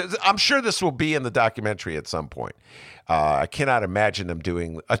grudge. I'm sure this will be in the documentary at some point. I cannot imagine them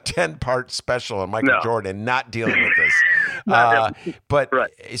doing a 10-part special on Michael Jordan and not dealing with this. But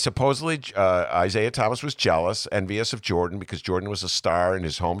supposedly Isaiah Thomas was jealous, envious of Jordan because Jordan was a star in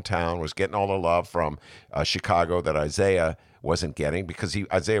his hometown, was getting all the love from Chicago that Isaiah wasn't getting because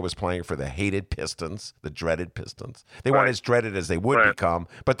Isaiah was playing for the hated Pistons, the dreaded Pistons. They weren't as dreaded as they would become,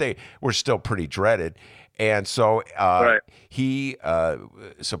 but they were still pretty dreaded. And so he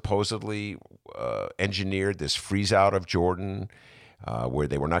supposedly engineered this freeze out of Jordan where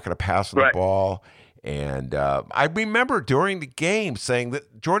they were not going to pass on the ball. And I remember during the game saying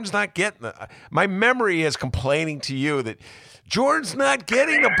that Jordan's not getting my memory is complaining to you that Jordan's not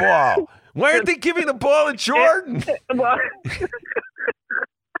getting the ball. Why aren't they giving the ball to Jordan?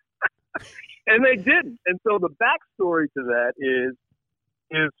 And they didn't. And so the backstory to that is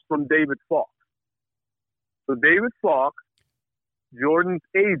from David Falk. So David Falk, Jordan's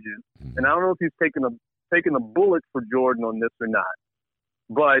agent, and I don't know if he's taken a bullet for Jordan on this or not,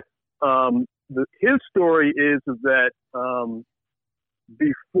 but his story is that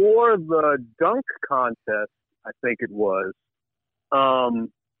before the dunk contest, I think it was,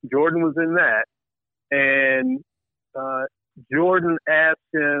 Jordan was in that, and Jordan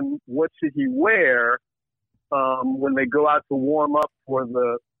asked him what should he wear when they go out to warm up for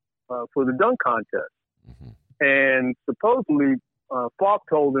the dunk contest. Mm-hmm. And supposedly Falk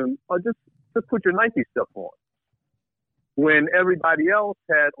told him, "Oh, just put your Nike stuff on." When everybody else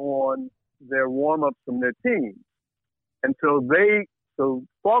had on their warm-ups from their teams. And so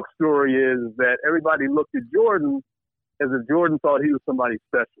Falk's story is that everybody looked at Jordan as if Jordan thought he was somebody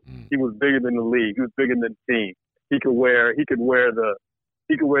special. He was bigger than the league. He was bigger than the team. He could wear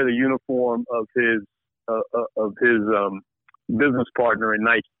the uniform of his business partner in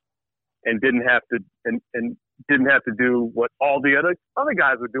Nike and didn't have to do what all the other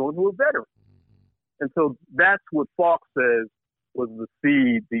guys were doing who were veterans. And so that's what Falk says was the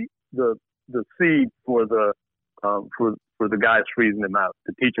seed, the seed for the guys freezing him out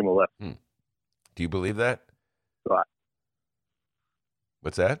to teach him a lesson. Do you believe that? So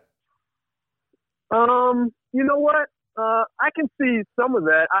what's that? You know what? I can see some of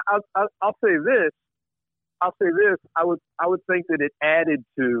that. I'll say this. I would think that it added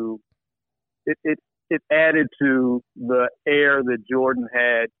to the air that Jordan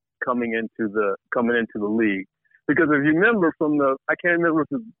had coming into the league. Because if you remember I can't remember if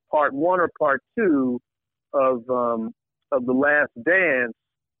it was part 1 or part 2 of The Last Dance,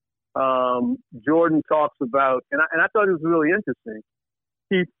 Jordan talks about, and I thought it was really interesting.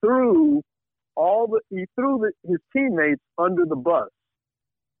 He threw his teammates under the bus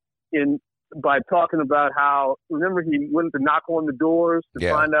by talking about how, remember, he went to knock on the doors to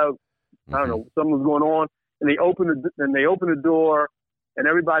find out, I don't know, something was going on, and they opened the door, and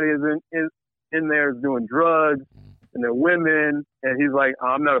everybody is in there is doing drugs, and they're women, and he's like,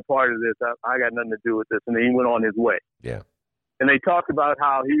 I'm not a part of this. I got nothing to do with this. And then he went on his way. Yeah. And they talked about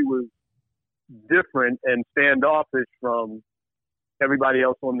how he was different and standoffish from everybody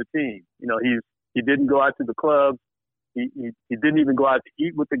else on the team. You know, he didn't go out to the clubs. He didn't even go out to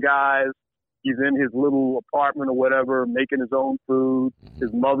eat with the guys. He's in his little apartment or whatever, making his own food.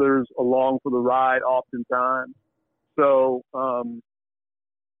 His mother's along for the ride oftentimes. So,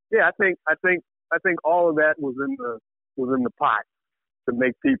 yeah, I think all of that was in the pot to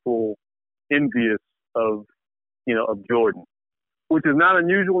make people envious of Jordan, which is not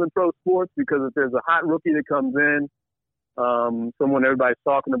unusual in pro sports, because if there's a hot rookie that comes in, someone everybody's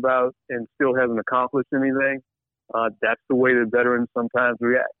talking about and still hasn't accomplished anything, that's the way that veterans sometimes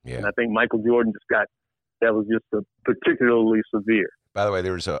react. Yeah. And I think Michael Jordan that was just particularly severe. By the way,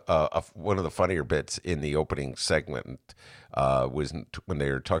 there was one of the funnier bits in the opening segment was when they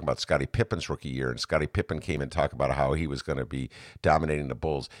were talking about Scottie Pippen's rookie year, and Scottie Pippen came and talked about how he was going to be dominating the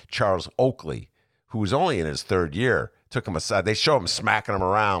Bulls. Charles Oakley, who was only in his third year, took him aside. They show him smacking him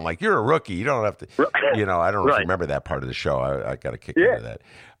around like, "You're a rookie. You don't have to." I don't know if you remember that part of the show. I got a kick out of that.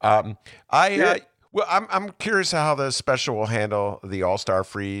 Well, I'm curious how the special will handle the All-Star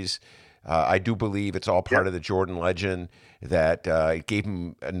freeze. I do believe it's all part of the Jordan legend, that it gave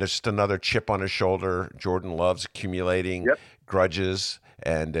him just another chip on his shoulder. Jordan loves accumulating grudges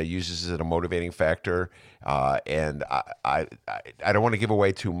and uses it as a motivating factor. And I don't want to give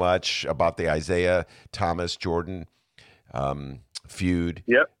away too much about the Isaiah Thomas Jordan feud.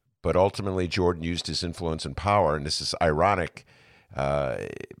 Yep. But ultimately, Jordan used his influence and power, and this is ironic.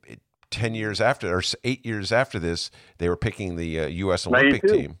 8 years after this, they were picking the U.S. Olympic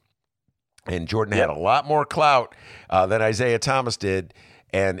team. And Jordan had a lot more clout than Isaiah Thomas did.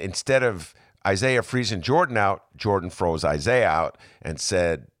 And instead of Isaiah freezing Jordan out, Jordan froze Isaiah out and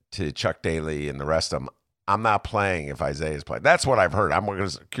said to Chuck Daly and the rest of them, "I'm not playing if Isaiah's playing." That's what I've heard. I'm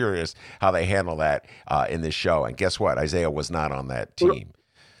curious how they handle that in this show. And guess what? Isaiah was not on that team.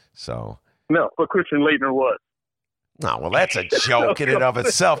 So no, but Christian Laettner was. No, well, that's a joke in and of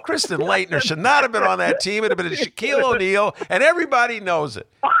itself. Kristen Laettner should not have been on that team. It would have been Shaquille O'Neal, and everybody knows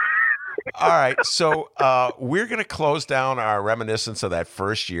it. All right, so we're going to close down our reminiscence of that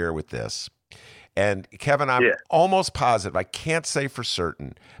first year with this. And, Kevin, I'm almost positive, I can't say for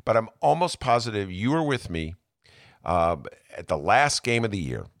certain, but I'm almost positive you were with me at the last game of the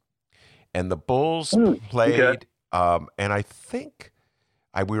year. And the Bulls played, okay. And I think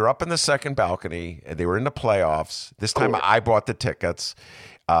we were up in the second balcony, and they were in the playoffs. This time I bought the tickets,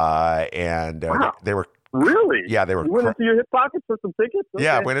 and Wow. they were Really? Yeah, they were. You went into your hip pocket for some tickets? Okay.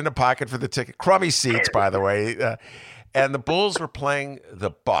 Yeah, I went in the pocket for the ticket. Crummy seats, by the way. And the Bulls were playing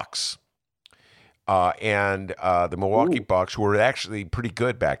the Bucks, and the Milwaukee Bucks were actually pretty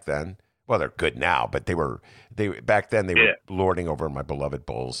good back then. Well, they're good now, but back then they were lording over my beloved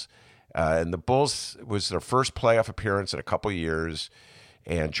Bulls. And the Bulls was their first playoff appearance in a couple years,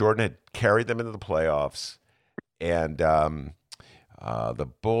 and Jordan had carried them into the playoffs, and the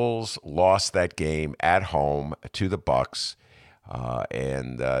Bulls lost that game at home to the Bucks,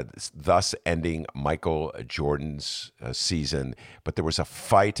 and thus ending Michael Jordan's season. But there was a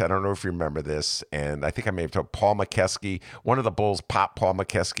fight. I don't know if you remember this, and I think I may have told Paul McKeskey, one of the Bulls, Paul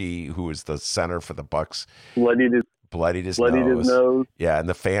McKeskey, who was the center for the Bucks. Bloodied his nose. Yeah, and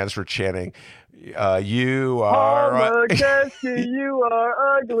the fans were chanting, "You are Paul McKeskey, you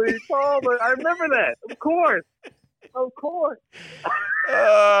are ugly, Paul." I remember that. Of course.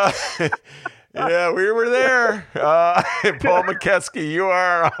 Yeah, we were there. Paul McKeskey, you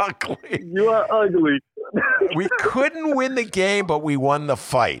are ugly. You are ugly. We couldn't win the game, but we won the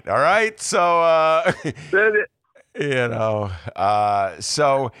fight. All right, so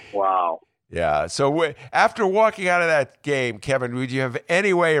so wow. Yeah. So after walking out of that game, Kevin, would you have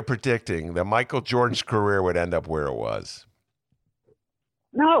any way of predicting that Michael Jordan's career would end up where it was?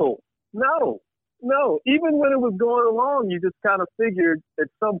 No. Even when it was going along, you just kind of figured at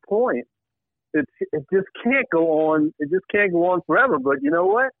some point it just can't go on. It just can't go on forever. But you know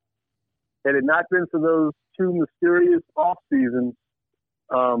what? Had it not been for those two mysterious off seasons,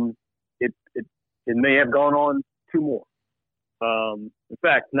 it may have gone on two more. In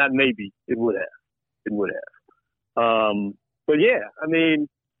fact, not maybe, it would have. But yeah, I mean,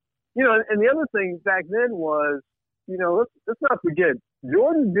 and the other thing back then was, let's not forget,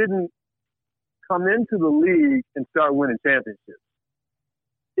 Jordan didn't come into the league and start winning championships.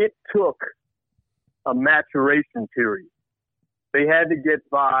 It took a maturation period. They had to get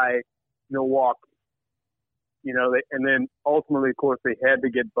by Milwaukee, and then ultimately, of course, they had to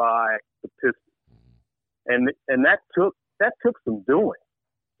get by the Pistons, and that took some doing.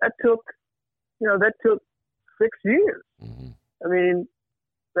 That took 6 years. Mm-hmm. I mean,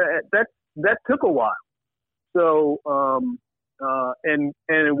 that took a while. So, and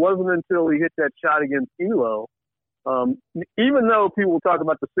it wasn't until he hit that shot against Elo, even though people talk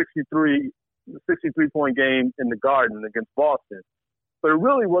about the 63-point game in the Garden against Boston, but it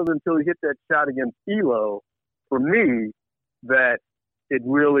really wasn't until he hit that shot against Elo, for me, that it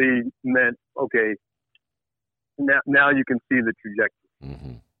really meant, okay, now you can see the trajectory.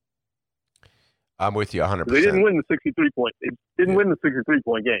 Mm-hmm. I'm with you 100%. They didn't win the 63-point. They didn't win the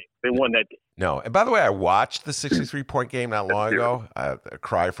 63-point game. They won that game. No. And by the way, I watched the 63-point game not long ago. A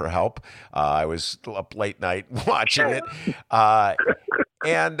cry for help. I was up late night watching it.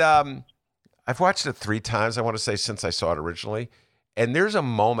 And I've watched it 3 times, I want to say, since I saw it originally. And there's a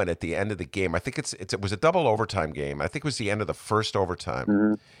moment at the end of the game. I think it was a double overtime game. I think it was the end of the first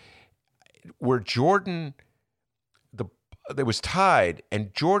overtime, where Jordan... It was tied,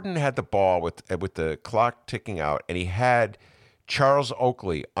 and Jordan had the ball with the clock ticking out, and he had Charles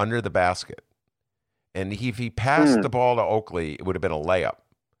Oakley under the basket. And if he passed the ball to Oakley, it would have been a layup.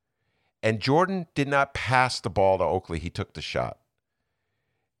 And Jordan did not pass the ball to Oakley. He took the shot.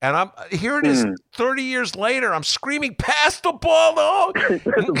 And here it is 30 years later, I'm screaming, pass the ball to Oakley.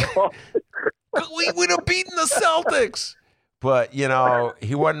 We would have beaten the Celtics. But,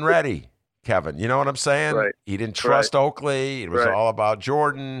 he wasn't ready. Kevin, you know what I'm saying? Right. He didn't trust Oakley. It was all about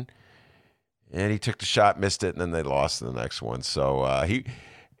Jordan. And he took the shot, missed it, and then they lost in the next one. So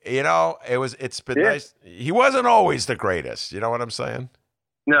it's been nice. He wasn't always the greatest. You know what I'm saying?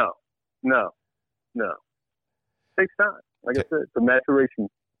 No. It takes time. Like I said, it's a maturation.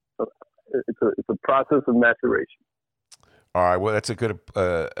 It's a process of maturation. All right, well, that's a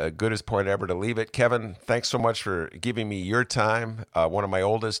goodest point ever to leave it. Kevin, thanks so much for giving me your time. One of my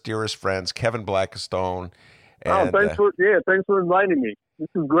oldest, dearest friends, Kevin Blackistone. And, thanks for inviting me. This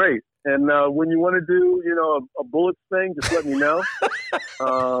is great. And when you want to do, a Bullets thing, just let me know.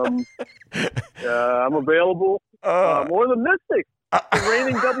 I'm available. Or the Mystics, the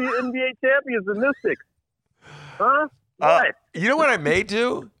reigning WNBA champions, the Mystics. Huh? What? You know what I may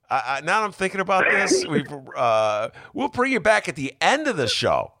do? Now I'm thinking about this. We'll bring you back at the end of the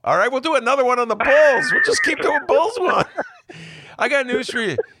show. All right, we'll do another one on the Bulls. We'll just keep doing Bulls one. I got news for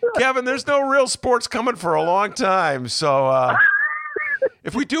you, Kevin. There's no real sports coming for a long time. So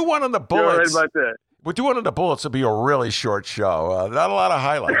if we do one on the Bullets, right about that. We're doing one of the bullets will be a really short show. Not a lot of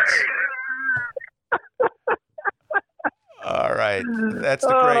highlights. All right. That's the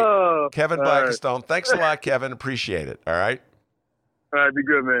great Kevin Blackistone. Right. Thanks a lot, Kevin. Appreciate it. All right? All right. Be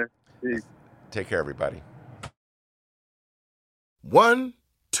good, man. Peace. Take care, everybody. 1,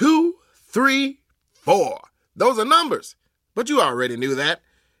 2, 3, 4. Those are numbers. But you already knew that.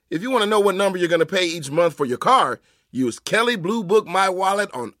 If you want to know what number you're going to pay each month for your car, use Kelley Blue Book My Wallet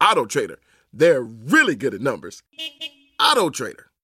on AutoTrader. They're really good at numbers. AutoTrader.